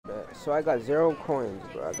So I got 0 coins,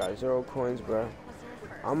 bro. I got 0 coins, bro.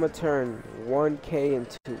 I'ma turn 1K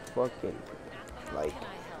into fucking like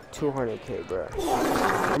 200K, bro.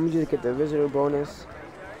 I'm gonna just get the visitor bonus.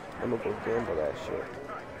 I'm gonna go gamble that shit.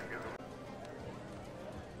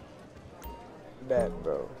 Bet,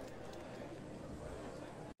 bro.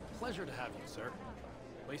 Pleasure to have you, sir.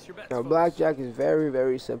 Place your bets. Now, blackjack is very,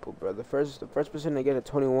 very simple, bro. The first person to get a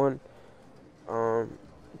 21,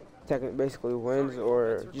 basically wins,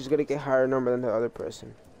 or you're just gonna get higher number than the other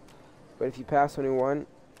person. But if you pass 21,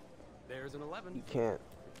 there's an 11. You can't.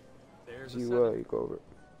 There's You go over it.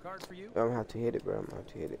 Card for you. I'm gonna have to hit it, bro. I'm gonna have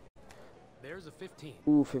to hit it. There's a 15.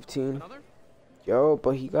 Ooh, 15. Another? Yo,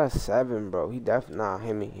 but he got 7, bro. He nah,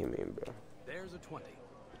 hit me, bro. There's a 20.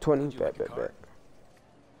 20, bet.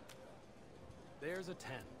 There's a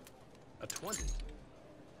 10. A 20.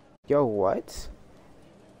 Yo, what?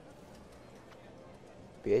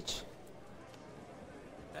 Bitch.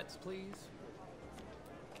 Bets, please.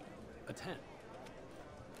 A 10.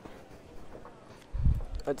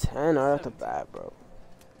 A 10 right off the bat, bro.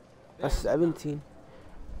 A 17.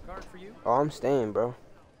 Card for you. Oh, I'm staying, bro.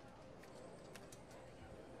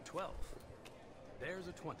 12. There's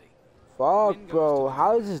a 20. Fuck, bro.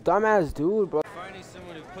 How is this dumbass dude, bro? Finding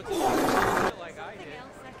someone who puts it like I did.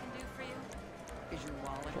 Else I can do for you? Is your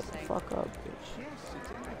wallet Shut the safe? fuck up, bitch. Yes, it's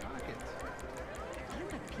in my pocket. What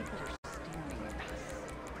about people are staring at us?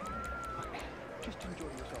 Just enjoy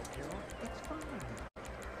yourself, Carol. It's fine.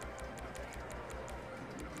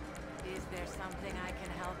 Is there something I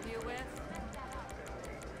can help you with?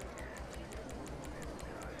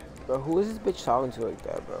 Bro, who is this bitch talking to like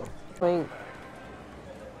that, bro? Playing.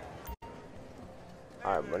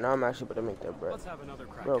 Alright, bro, now I'm actually about to make that bread. Let's have another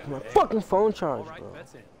crack. Bro, my fucking phone charged, All right, bro.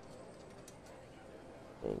 bets in.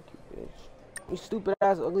 Thank you, bitch. You stupid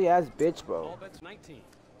ass, ugly ass bitch, All bro. bets 19.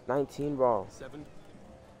 19, bro. 7.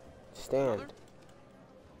 Stand.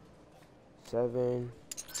 7.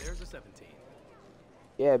 There's a 17.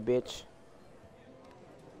 Yeah, bitch.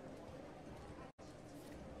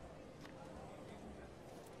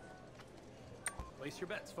 Place your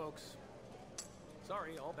bets, folks.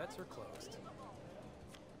 Sorry, all bets are closed.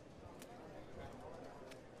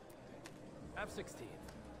 Have 16.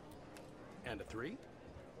 And a 3.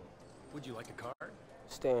 Would you like a card?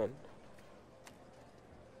 Stand.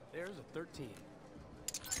 There's a 13.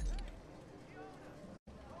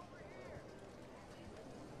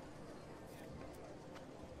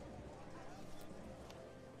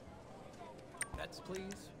 Bets,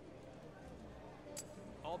 please.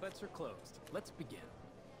 All bets are closed. Let's begin.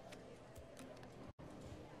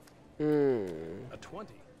 A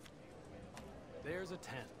 20. There's a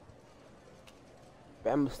 10.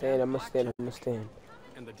 I'm gonna stand.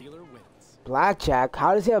 And the dealer wins. Blackjack?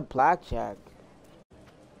 How does he have blackjack?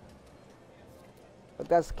 But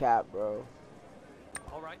that's cap, bro.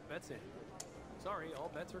 All right, bets in. Sorry, all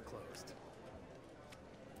bets are closed.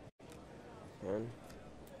 Man.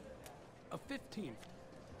 A 15.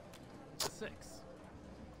 A 6.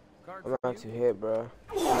 Card I'm for about to you. hit, bro.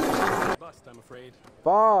 Bust, I'm afraid.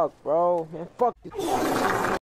 Fuck, bro. Man, fuck you.